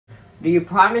Do you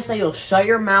promise that you'll shut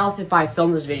your mouth if I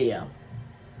film this video?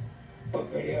 What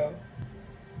video?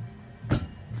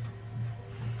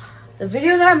 The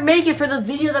video that I'm making for the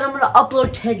video that I'm gonna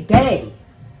upload today.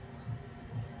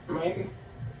 Maybe.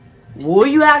 Will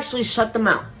you actually shut the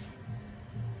mouth?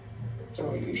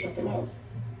 So you shut the mouth.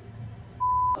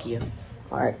 Fuck you.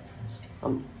 Alright.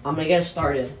 I'm gonna get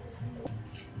started.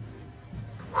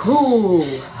 Whew.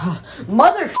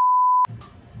 Mother.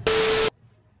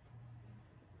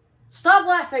 Stop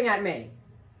laughing at me.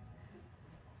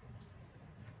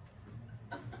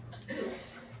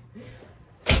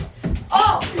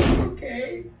 Oh!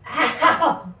 Okay.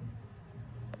 Ow!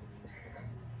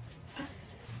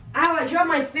 Ow, I dropped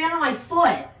my fan on my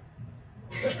foot.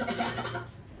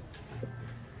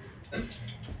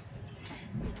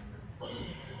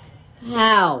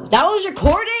 How? That was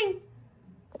recording?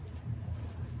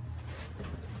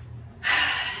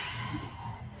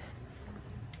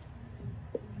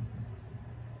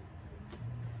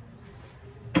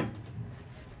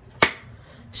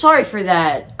 Sorry for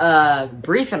that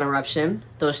brief interruption.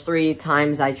 Those 3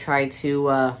 times I tried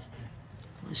to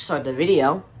start the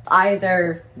video.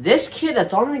 Either this kid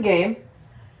that's on the game.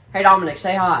 Hey Dominic,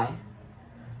 say hi.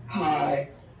 Hi.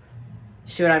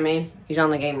 See what I mean? He's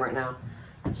on the game right now.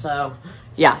 So,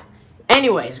 yeah.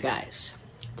 Anyways, guys.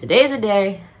 Today's the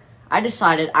day I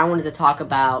decided I wanted to talk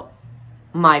about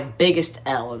my biggest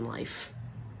L in life.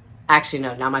 Actually,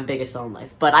 no, not my biggest L in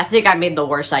life. But I think I made the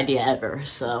worst idea ever,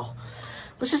 so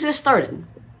let's just get started.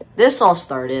 This all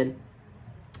started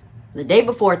the day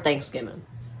before Thanksgiving.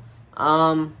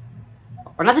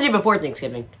 Or not the day before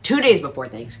Thanksgiving, 2 days before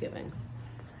Thanksgiving.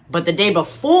 But the day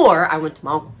before, I went to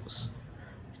my uncle's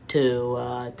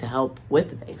to help with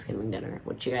the Thanksgiving dinner,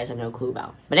 which you guys have no clue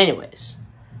about. But anyways,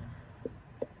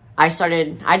 I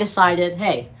decided,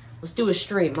 hey, let's do a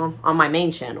stream on my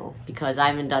main channel, because I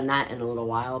haven't done that in a little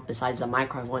while, besides the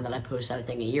Minecraft one that I posted, I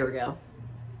think, a year ago.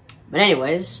 But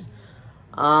anyways,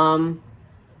 I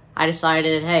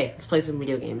decided, hey, let's play some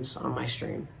video games on my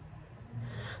stream.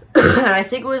 And I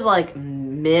think it was like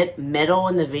middle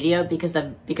in the video, because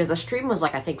the stream was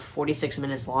like, I think 46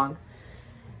 minutes long.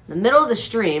 In the middle of the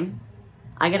stream,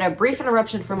 I get a brief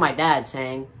interruption from my dad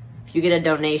saying, if you get a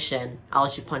donation, I'll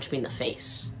let you punch me in the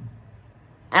face.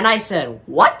 And I said,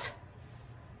 what?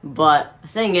 But the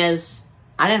thing is,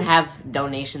 I didn't have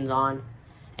donations on,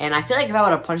 and I feel like if I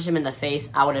would have punched him in the face,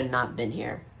 I would have not been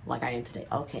here like I am today.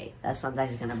 Okay, that sounds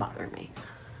actually gonna bother me.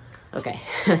 Okay.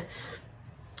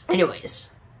 Anyways,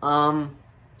 so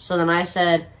then I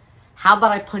said, how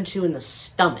about I punch you in the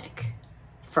stomach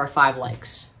for 5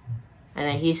 likes? And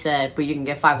then he said, but you can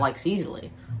get 5 likes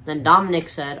easily. Then Dominic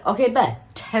said, okay,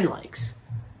 bet, 10 likes.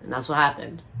 And that's what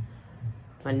happened.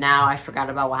 But now I forgot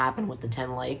about what happened with the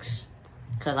 10 likes,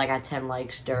 because I got 10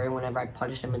 likes during whenever I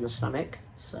punched him in the stomach.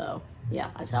 So,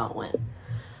 yeah, that's how it went.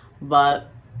 But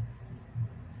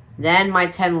then my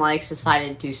 10 likes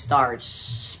decided to started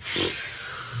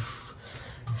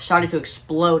to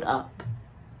explode up.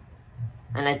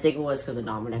 And I think it was because of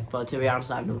Dominic, but to be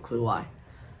honest, I have no clue why.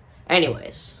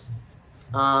 Anyways,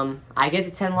 I get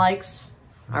to 10 likes,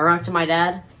 I run to my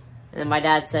dad, and then my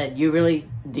dad said, do you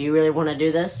really want to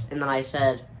do this? And then I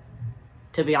said,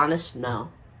 to be honest, no,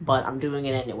 but I'm doing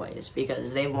it anyways,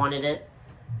 because they wanted it,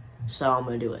 so I'm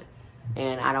going to do it.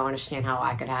 And I don't understand how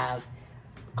I could have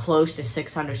close to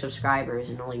 600 subscribers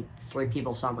and only 3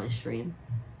 people saw my stream.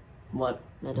 What?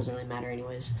 That doesn't really matter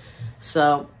anyways.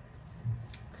 So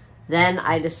then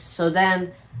I decided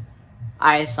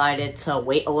to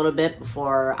wait a little bit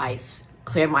before I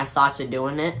cleared my thoughts of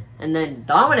doing it. And then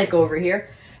Dominic over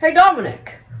here, hey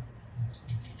Dominic,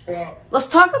 let's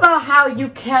talk about how you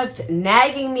kept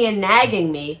nagging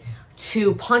me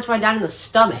to punch my dad in the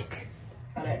stomach.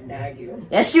 I didn't nag you.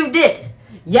 Yes, you did.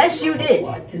 Yes, you did.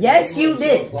 Yes, you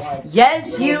did.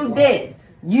 Yes, you did.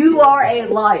 You are a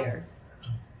liar.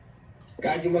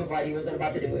 Guys, he was like he wasn't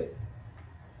about to do it.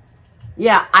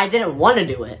 Yeah, I didn't want to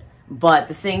do it, but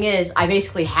the thing is, I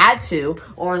basically had to,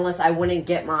 or unless I wouldn't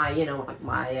get my, you know,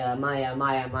 my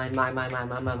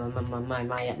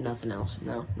nothing else.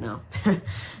 No, no,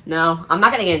 I'm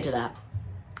not gonna get into that.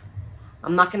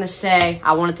 I'm not gonna say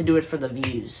I wanted to do it for the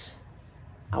views.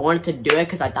 I wanted to do it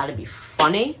because I thought it'd be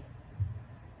funny.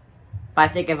 But I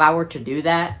think if I were to do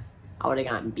that, I would have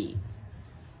gotten beat.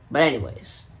 But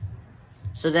anyways,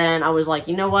 so then I was like,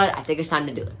 you know what? I think it's time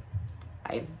to do it.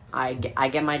 I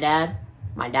get my dad.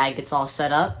 My dad gets all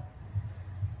set up.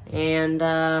 And,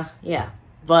 yeah.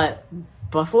 But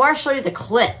before I show you the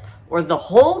clip, or the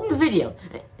whole video,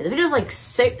 the video is like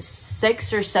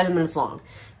 6 or 7 minutes long.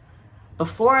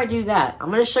 Before I do that, I'm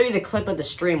going to show you the clip of the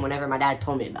stream whenever my dad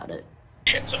told me about it.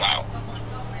 Shit's about.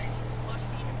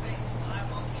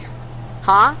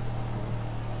 Huh?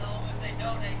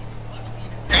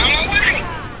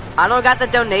 I don't got the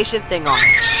donation thing on.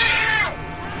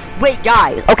 Wait,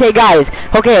 guys. Okay, guys.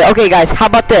 Okay, guys. How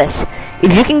about this?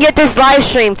 If you can get this live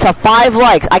stream to 5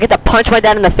 likes, I get to punch my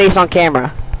dad in the face on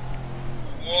camera.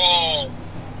 Whoa.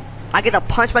 I get to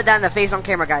punch my dad in the face on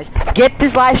camera, guys. Get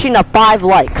this live stream to 5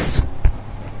 likes.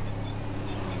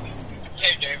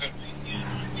 Hey, David.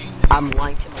 I'm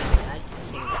lying to my dad.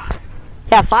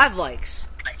 Yeah, 5 likes.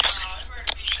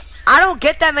 I don't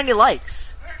get that many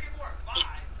likes.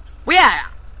 Well, yeah.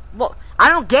 Well, I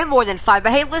don't get more than 5,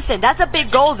 but hey, listen, that's a big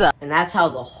goal, though. And that's how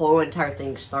the whole entire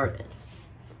thing started.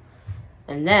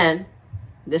 And then,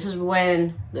 this is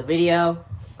when the video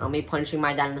of me punching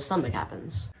my dad in the stomach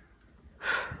happens.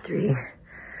 3,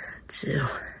 2.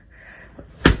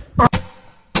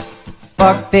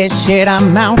 Fuck this shit,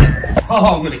 I'm out.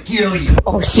 Oh, I'm gonna kill you.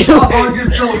 Oh, shit. Oh,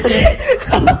 you're so dead.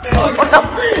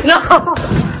 No!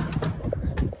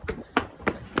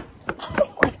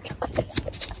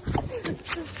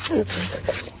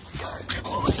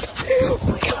 Oh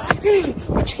my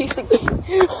god. Chasing me.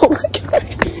 Oh my god.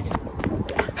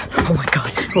 Oh my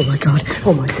god. Oh my god.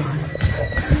 Oh my god.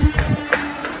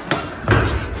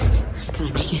 Can I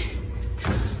make it?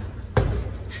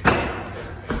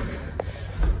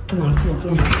 Come on, come on,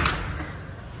 come on.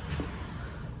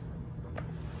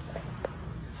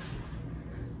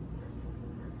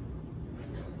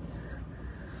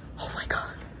 Oh my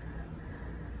god.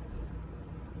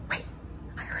 Wait,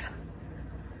 I heard him.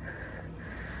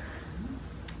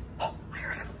 Oh, I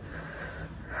heard him.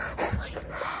 Oh my god.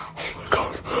 Oh my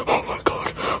god. Oh my god.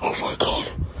 Oh my god.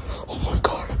 Oh my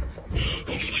god.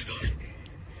 Oh my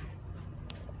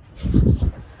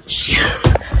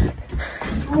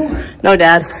god. No,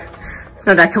 Dad.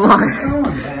 No, Dad, come on.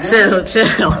 Chill, chill,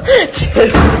 chill.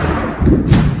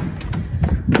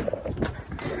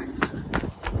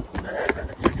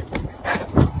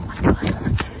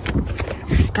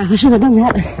 Guys, I shouldn't have done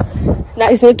that. Now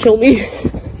he's gonna kill me.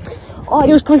 Oh, I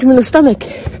just punched him in the stomach.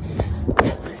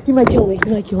 He might kill me.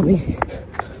 He might kill me.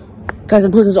 Guys,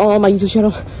 I'm putting this all on my YouTube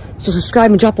channel. So subscribe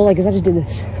and drop a like, because I just did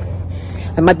this.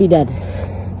 I might be dead.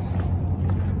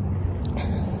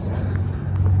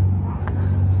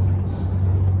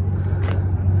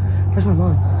 Where's my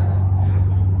mom?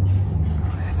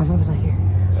 My mom's not here.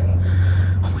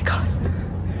 Oh my god.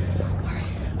 Alright.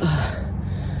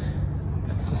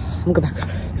 I'm gonna go back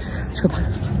around. Let's go back.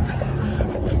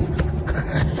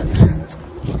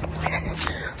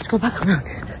 Let's go back around.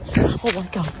 Oh my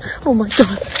god. Oh my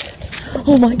god.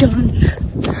 Oh my god.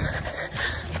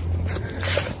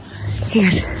 Hey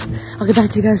guys, I'll get back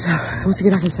to you guys once I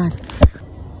get back inside.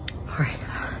 Alright.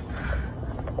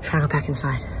 Try to go back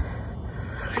inside.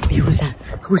 Hey, who's that?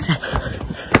 Who's that?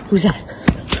 Who's that?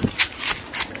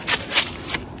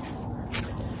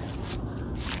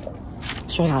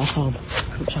 Sorry, I'll call him.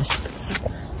 I'm just.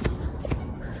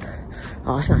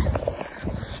 Oh, it's not.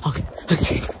 Okay,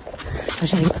 okay. I was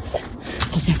trying to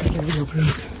get a video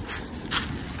proof.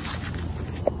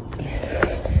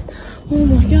 Oh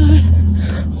my god.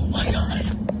 Oh my god.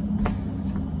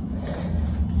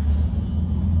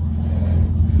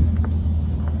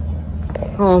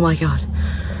 Oh my god.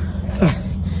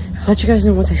 I'll let you guys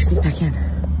know once I sneak back in.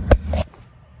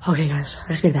 Okay guys, I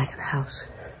just made it back in the house.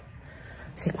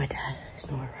 I think my dad is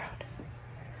nowhere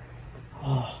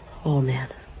around. Oh man.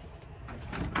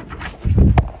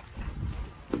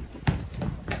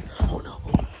 Oh no.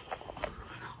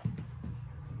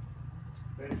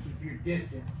 Better keep your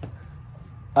distance.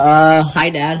 Hi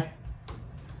Dad.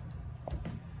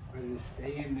 Better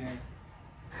stay in there.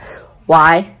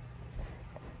 Why?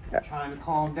 I'm trying to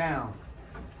calm down.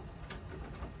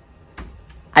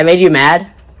 I made you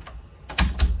mad?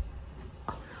 Oh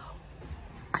no.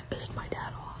 I pissed my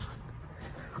dad off.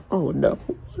 Oh no.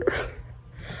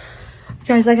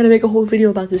 Guys, I gotta make a whole video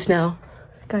about this now.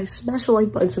 Guys, smash the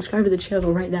like button, subscribe to the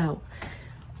channel right now.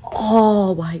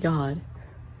 Oh my god.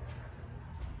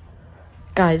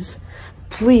 Guys,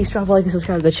 please drop a like and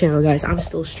subscribe to the channel, guys. I'm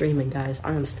still streaming, guys.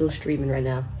 I am still streaming right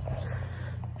now.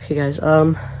 Okay, guys,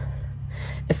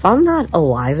 if I'm not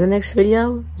alive in the next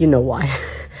video, you know why.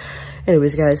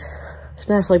 Anyways, guys,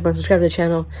 smash the like button, subscribe to the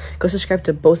channel. Go subscribe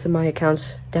to both of my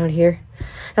accounts down here.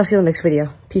 I'll see you in the next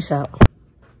video. Peace out.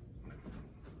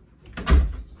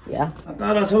 Yeah? I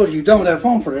thought I told you you're done with that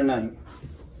phone for tonight.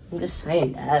 I'm just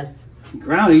saying, Dad.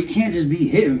 Grounded, you can't just be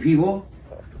hitting people.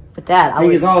 But Dad, I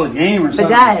think it's all a game or something.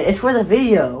 But Dad, it's for the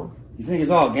video. You think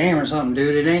it's all a game or something,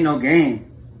 dude? It ain't no game.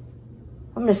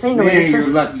 I'm just saying. Man, you're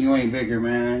lucky you ain't bigger,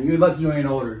 man. You're lucky you ain't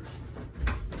older.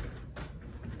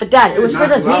 But Dad, it was for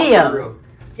the video.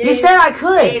 You said I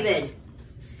could. David,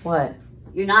 What?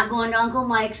 you're not going to Uncle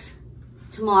Mike's.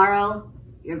 tomorrow.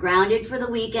 You're grounded for the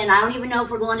weekend. I don't even know if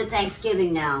we're going to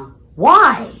Thanksgiving now.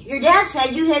 Why? Your dad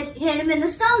said you hit him in the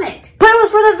stomach. But it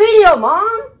was for the video,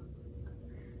 Mom.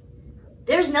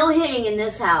 There's no hitting in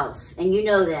this house, and you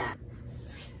know that.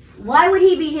 Why would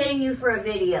he be hitting you for a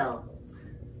video?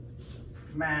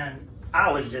 Man,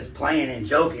 I was just playing and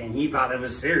joking. He thought it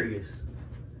was serious.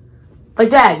 But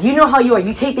Dad, you know how you are.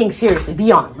 You take things seriously.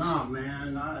 Be honest. Nah, man.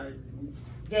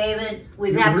 David,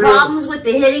 we've You're had real- problems with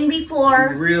the hitting You're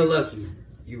before, real lucky.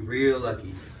 You're real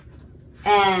lucky.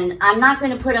 and I'm not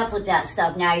going to put up with that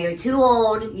stuff now. You're too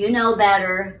old. You know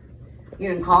better.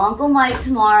 You're going to call Uncle Mike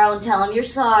tomorrow and tell him you're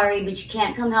sorry, but you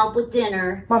can't come help with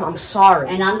dinner. Mom, I'm sorry.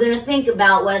 And I'm going to think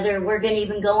about whether we're going to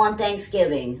even go on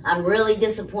Thanksgiving. I'm really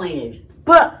disappointed.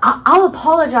 But I'll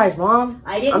apologize, Mom.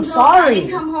 I'm sorry. I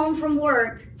didn't come home from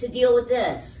work to deal with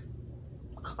this.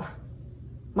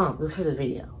 Mom, it was for the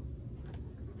video.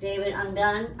 David, I'm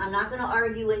done. I'm not going to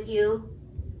argue with you.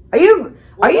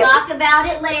 We'll talk about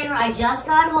it later. I just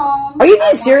got home. Are you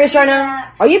being serious right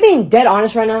now? Are you being dead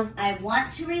honest right now? I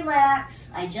want to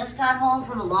relax. I just got home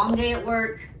from a long day at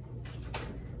work.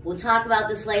 We'll talk about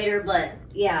this later, but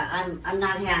yeah, I'm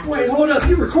not happy. Wait, hold up.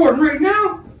 You recording right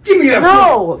now? Give me that.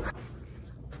 No.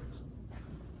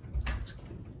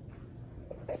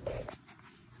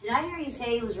 Did I hear you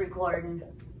say he was recording?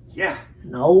 Yeah.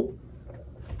 No.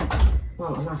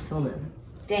 Mom, I'm not filming.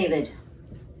 David,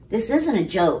 this isn't a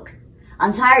joke.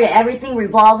 I'm tired of everything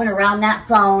revolving around that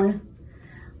phone.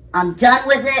 I'm done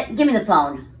with it. Give me the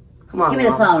phone. Come on, Give me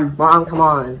the phone. Mom, come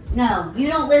on. No, you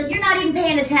don't live. You're not even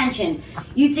paying attention.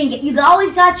 You think you've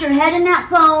always got your head in that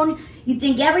phone. You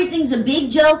think everything's a big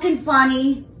joke and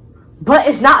funny. But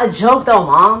it's not a joke, though,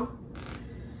 Mom.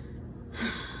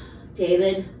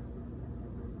 David,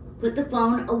 put the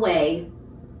phone away.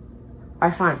 All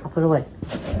right, fine. I'll put it away.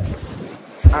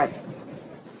 All right.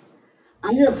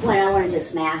 I'm to the point I want to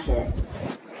just smash it.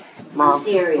 Mom, I'm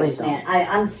serious, please don't. man.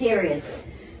 I'm serious.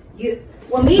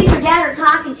 When me and your dad are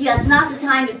talking to you, that's not the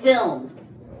time to film.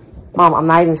 Mom, I'm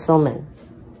not even filming.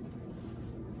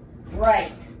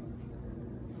 Right.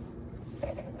 Oh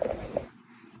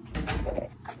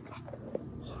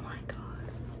my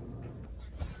God.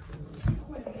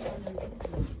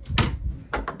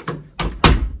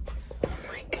 Oh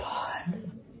my God.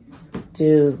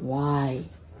 Dude, why?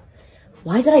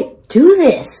 Why did I do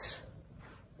this?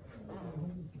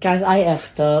 Guys, I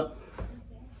effed up.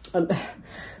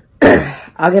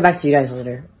 I'll get back to you guys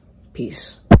later.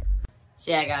 Peace.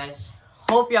 So yeah, guys.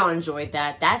 Hope y'all enjoyed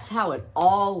that. That's how it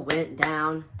all went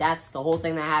down. That's the whole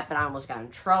thing that happened. I almost got in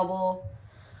trouble.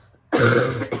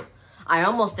 I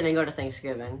almost didn't go to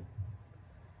Thanksgiving.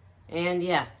 And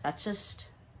yeah, that's just...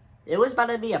 It was about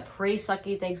to be a pretty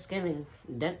sucky Thanksgiving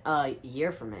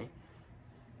year for me.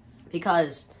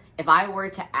 Because if I were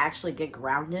to actually get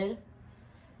grounded,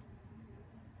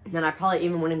 then I probably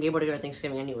even wouldn't be able to go to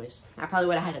Thanksgiving anyways. I probably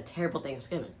would have had a terrible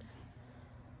Thanksgiving.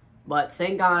 But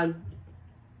thank God,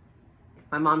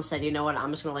 my mom said, you know what,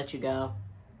 I'm just going to let you go.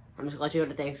 I'm just going to let you go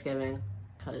to Thanksgiving.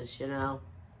 Because, you know,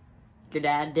 your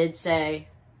dad did say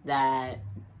that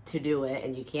to do it,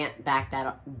 and you can't back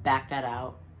that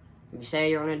out. If you say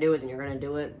you're going to do it, then you're going to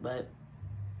do it. But,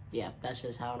 yeah, that's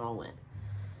just how it all went.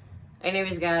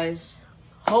 Anyways, guys,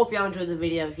 hope y'all enjoyed the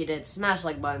video. If you did, smash the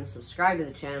like button, subscribe to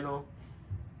the channel.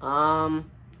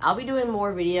 I'll be doing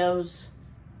more videos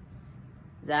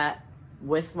that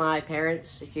with my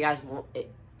parents, if you guys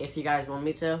want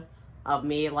me to, of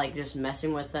me like just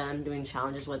messing with them, doing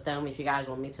challenges with them, if you guys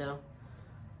want me to.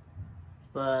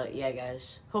 But yeah,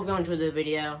 guys, hope you enjoyed the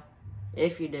video.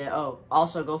 If you did, oh,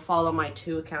 also go follow my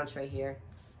 2 accounts right here.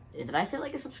 Did I say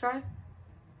like and subscribe?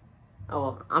 Oh,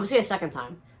 well, I'm gonna say it a second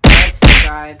time. Like,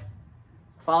 subscribe,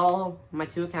 follow my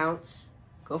 2 accounts.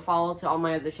 Go follow to all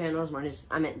my other channels.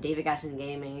 I'm at David Gasson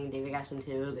Gaming, David Gasson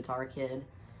 2, Guitar Kid.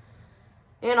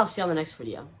 And I'll see you on the next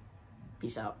video.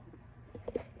 Peace out.